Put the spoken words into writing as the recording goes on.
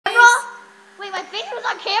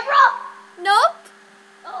camera? Nope.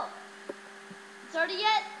 Oh. Started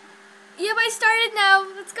yet? Yep, I started now.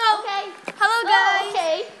 Let's go. Okay. Hello, guys. Oh,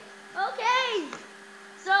 okay. Okay.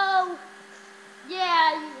 So,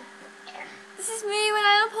 yeah. This is me when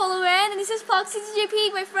I'm a Polo Man, and this is foxys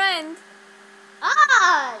JP, my friend.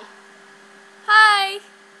 Hi. Hi.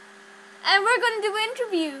 And we're going to do an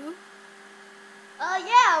interview.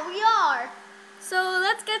 Yeah, we are. So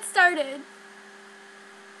let's get started.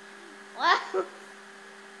 Wow.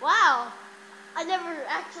 Wow. I've never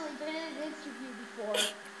actually been in an interview before.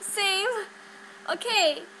 Same.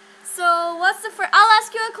 Okay. So what's the first? I'll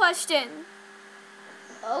ask you a question.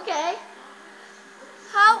 Okay.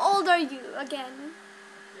 How old are you again?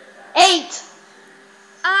 8.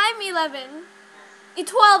 I'm 11.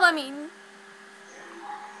 12, I mean.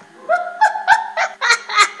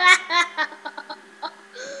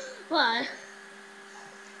 What?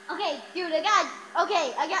 Okay, dude,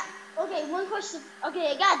 one question.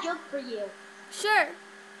 Okay, I got a joke for you. Sure.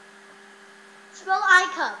 Spell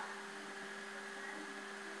I-cup.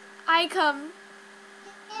 I come.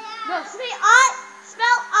 No,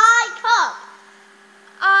 spell I-cup.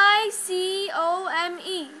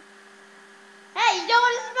 I-C-O-M-E. Hey, you don't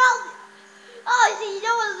want to spell it. Oh, see, you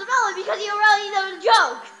don't want to spell it because you already know the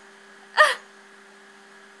joke.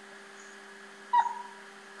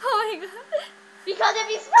 Oh my god. Because if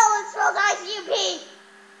you spell it, it spells I-C-U-P.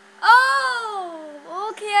 Oh,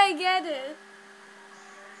 okay, I get it.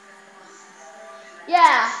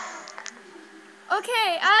 Yeah.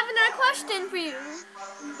 Okay, I have another question for you.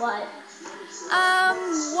 What?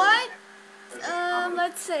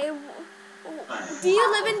 Let's say, do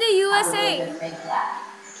you live in the USA?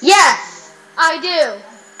 Yes, I do.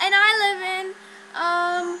 And I live in,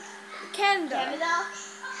 Canada. Canada?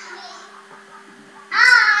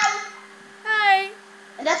 Hi. Hi.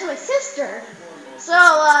 And that's my sister. So,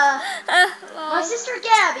 Hello. my sister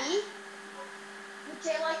Gabby, which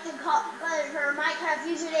I like to call, but her Minecraft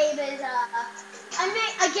username is,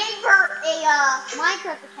 I gave her a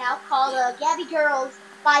Minecraft account called Gabby Girls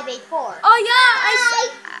 584. Oh yeah,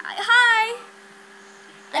 hi.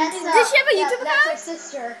 And does she have a YouTube That's my account?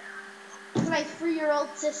 sister. That's my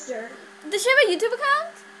 3-year-old sister. Does she have a YouTube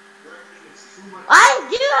account? I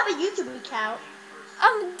do have a YouTube account.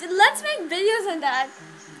 Let's make videos on that.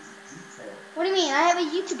 What do you mean? I have a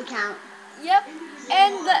YouTube account. Yep.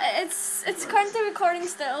 And it's currently recording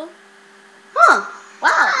still. Huh. Wow.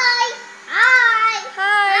 Hi. Hi.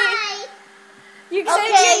 Hi. You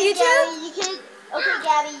excited to be on YouTube? Gabby, you can. Okay,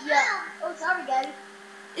 Gabby. Yeah. Oh, sorry, Gabby.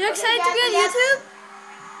 You excited Gabby, to be on YouTube?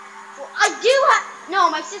 Well, I do have. No,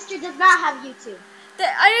 my sister does not have YouTube.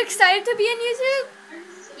 Are you excited to be on YouTube?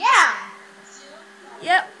 Yeah.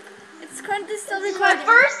 Yep. It's currently still This is recording. my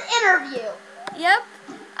first interview. Yep.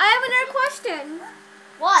 I have another question.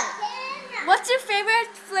 What? What's your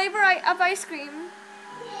favorite flavor of ice cream?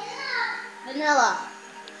 Vanilla.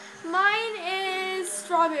 Mine is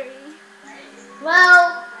strawberry.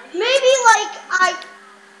 Well, maybe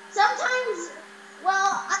sometimes.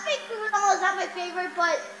 Well, I think vanilla is not my favorite,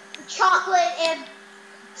 but chocolate and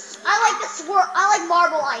I like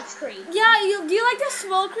marble ice cream. Yeah. Do you like the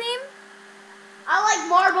swirl cream? I like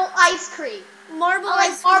marble ice cream. I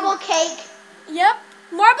like marble cake. Yep.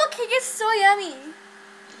 Marble cake is so yummy.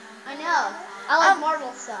 I know. I like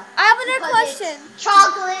marble stuff. I have another question. It's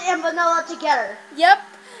chocolate and vanilla together. Yep.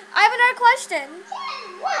 I have another question.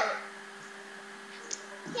 What?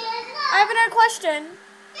 I have another question.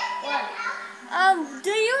 What?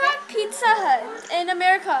 Do you have Pizza Hut in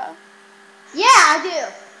America? Yeah, I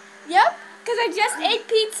do. Yep. Because I just ate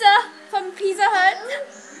pizza from Pizza Hut.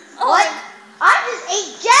 Oh. What? I just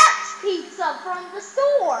ate Jack's pizza from the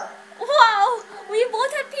store. Wow. We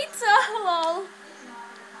both had pizza. Lol.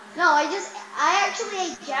 No, I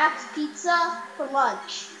actually ate Jack's pizza for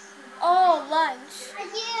lunch. Oh, lunch.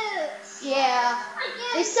 Yeah.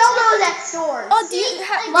 They sell those at stores. Oh, do you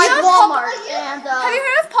have Walmart and have you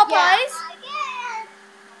heard of Popeyes?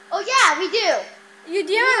 Yeah. Oh yeah, we do.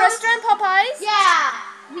 Do you have a restaurant, Popeyes? Yeah,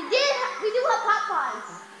 we do have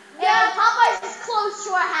Popeyes. Yeah, Popeyes is close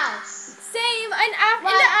to our house. Same. And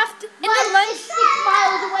in the lunch. It's 6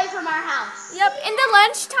 miles away from our house. Yep. In the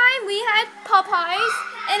lunchtime, we had Popeyes,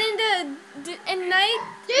 and in night,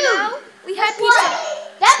 now we had pizza.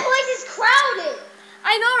 That place is crowded.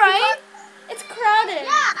 I know, right? It's crowded.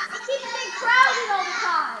 Yeah, it keeps getting crowded all the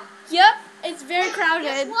time. Yep, it's very crowded.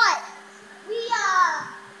 Guess what?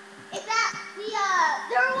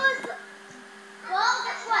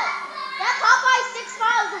 Guess what? That Popeye's 6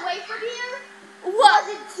 miles away from here. What? Was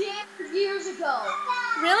it years ago?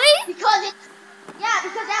 Really? Because that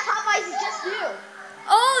Popeye's is just new.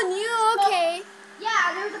 Oh, new. Okay.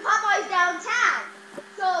 Yeah, there's a Popeye's downtown.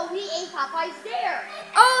 So so we ate Popeyes there.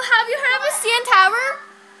 Oh, have you heard of a CN Tower?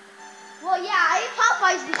 Well, yeah, I ate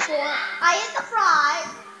Popeyes before. I ate the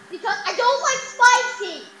fries because I don't like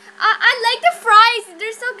spicy. I like the fries.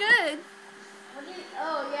 They're so good.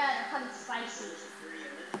 Oh, yeah, they're kind of spicy.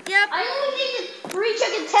 Yep. I only needed 3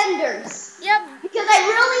 chicken tenders. Yep. Because I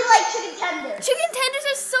really like chicken tenders. Chicken tenders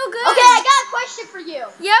are so good. Okay, I got a question for you.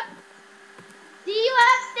 Yep. Do you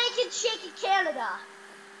have Steak and Shake in Canada?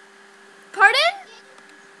 Pardon?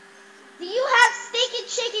 Do you have Steak and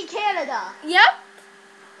Shake in Canada? Yep.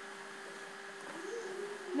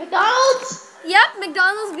 McDonald's? Yep,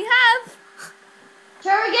 McDonald's we have.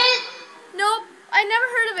 Target? Nope, I never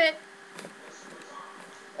heard of it.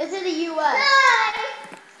 It's in the U.S.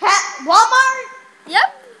 Walmart? Yep,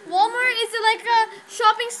 Walmart is like a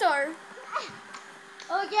shopping store.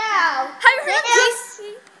 Oh, yeah. Have you heard of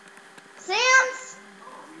JC? Sam's?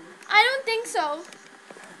 I don't think so.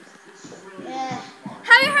 Yeah.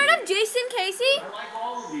 Have you heard of Jason Casey? I like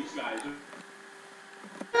all of these guys.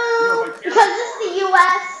 Because this is the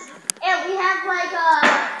U.S. and we have like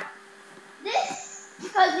this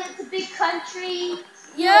because it's a big country.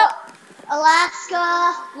 Yep.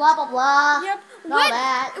 Alaska, blah blah blah. Yep. And all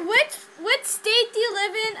that. Which state do you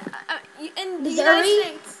live in the Missouri?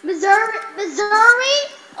 United States? Missouri?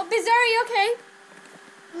 Oh, Missouri. Okay.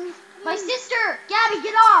 My sister, Gabby,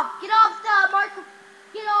 get off the marker,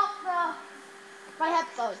 get off my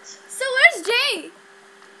headphones. So where's Jay?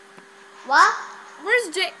 What? Where's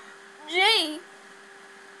Jay? Jay.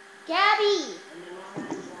 Gabby.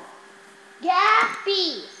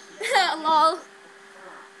 Lol.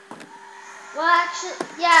 Well, actually,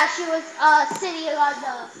 yeah, she was sitting on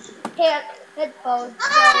the headphones.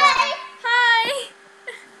 Hi.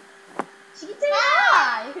 She can say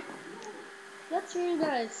hi. That's really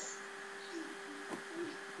nice.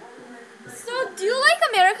 So, do you like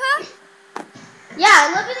America? Yeah,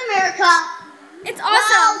 I live in America. It's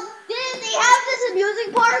awesome. Well, they have this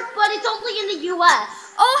amusement park, but it's only in the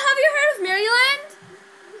U.S. Oh, have you heard of Maryland?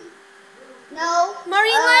 No.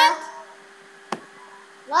 Marineland?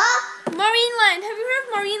 What? Marineland. Have you heard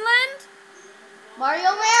of Marineland?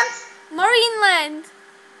 Mario Land? Marineland.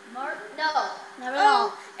 No, never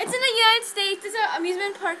know. Oh, it's in the United States. It's an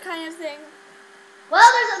amusement park kind of thing. Well,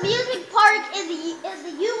 there's an amusement park in the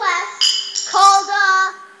U.S. called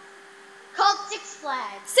Six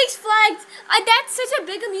Flags. Six Flags. That's such a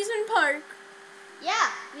big amusement park.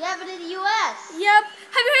 Yeah, we have it in the U.S. Yep.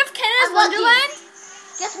 Have you heard of Canada's I'm lucky. Wonderland?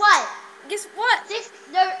 Guess what? Guess what?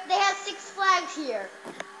 They have Six Flags here.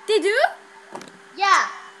 They do? Yeah.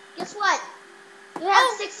 Guess what? They have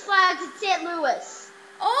Oh. Six Flags in St. Louis.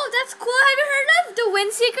 Oh, that's cool. Have you heard of the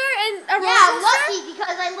Windseeker and a roller Yeah, I'm coaster? lucky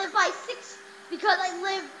because I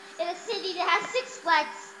live in a city that has Six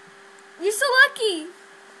Flags. You're so lucky.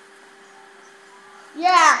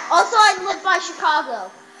 Yeah. Also, I live by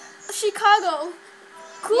Chicago. Chicago.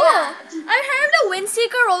 Cool. Yeah. I've heard of the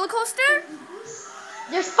Windseeker roller coaster.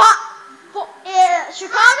 There's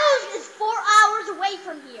Chicago is 4 hours away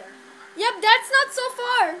from here. Yep, that's not so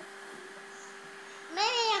far.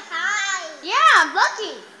 Hi. Yeah, I'm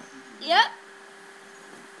lucky. Yep.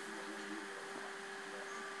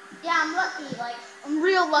 Yeah, I'm lucky. Like, I'm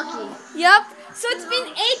real lucky. Yep. So it's been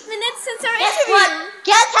 8 minutes since our Guess interview. what?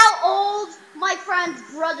 Guess how old my friend's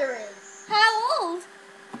brother is? How old?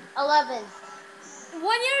 11. 1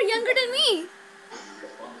 year younger than me.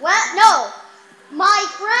 What? No. My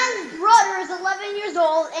friend's brother is 11 years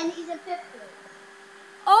old and he's in 5th grade.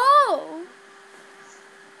 Oh.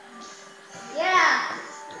 Yeah.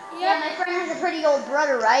 Yeah, my friend has a pretty old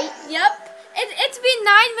brother, right? Yep. It's been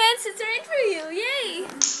 9 minutes since our interview. Yay.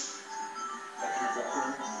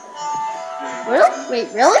 Really?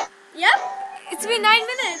 Wait, really? Yep. It's been 9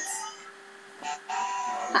 minutes.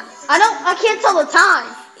 I can't tell the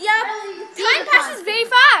time. Yep. Time passes very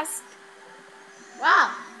fast.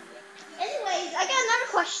 Wow. Anyways, I got another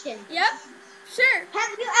question. Yep. Sure.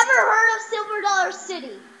 Have you ever heard of Silver Dollar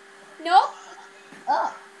City? Nope.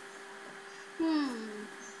 Oh.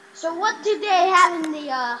 So what do they have in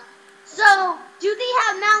the so do they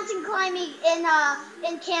have mountain climbing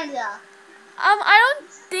in Canada? I don't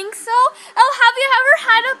think so. Oh, have you ever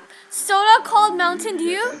had a soda called Mountain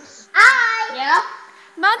Dew? Hi. Yeah.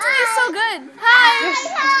 Mountain Dew is so good. Hi.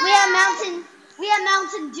 We have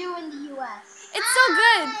Mountain Dew in the U.S. It's so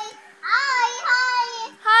good. Hi.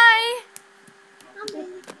 Hi. Hi. Hi.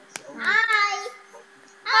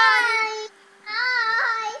 Hi.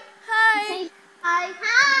 Hi. Say hi.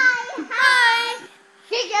 Hi.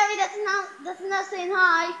 Hey Gabby, that's not saying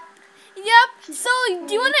hi. Yep. So,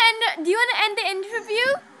 do you want to end the interview?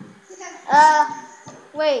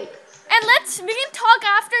 Wait. And we can talk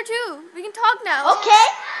after too. We can talk now. Okay.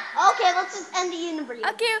 Okay, let's just end the interview.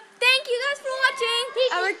 Okay, thank you guys for watching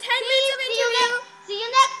Peace. our 10 minutes of interview. See you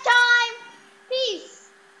next time.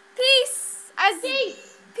 Peace. Peace.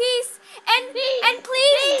 Peace. Peace. And Peace.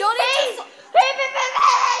 please donate to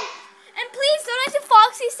and please donate to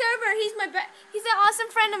Foxy server. He's an awesome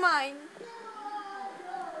friend of mine.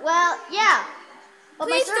 Well, yeah. But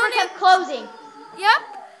Please my server donate. kept closing. Yep.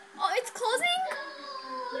 Oh, it's closing?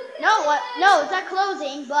 No, what? No, it's not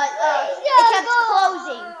closing, but it kept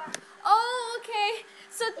closing. Oh, okay.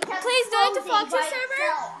 So kept please donate to closing Foxy by server.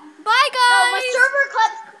 itself. Bye, No, my guys. server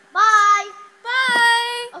kept. Bye.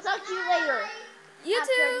 Bye. I'll talk to you later. You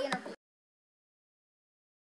After the too. interview.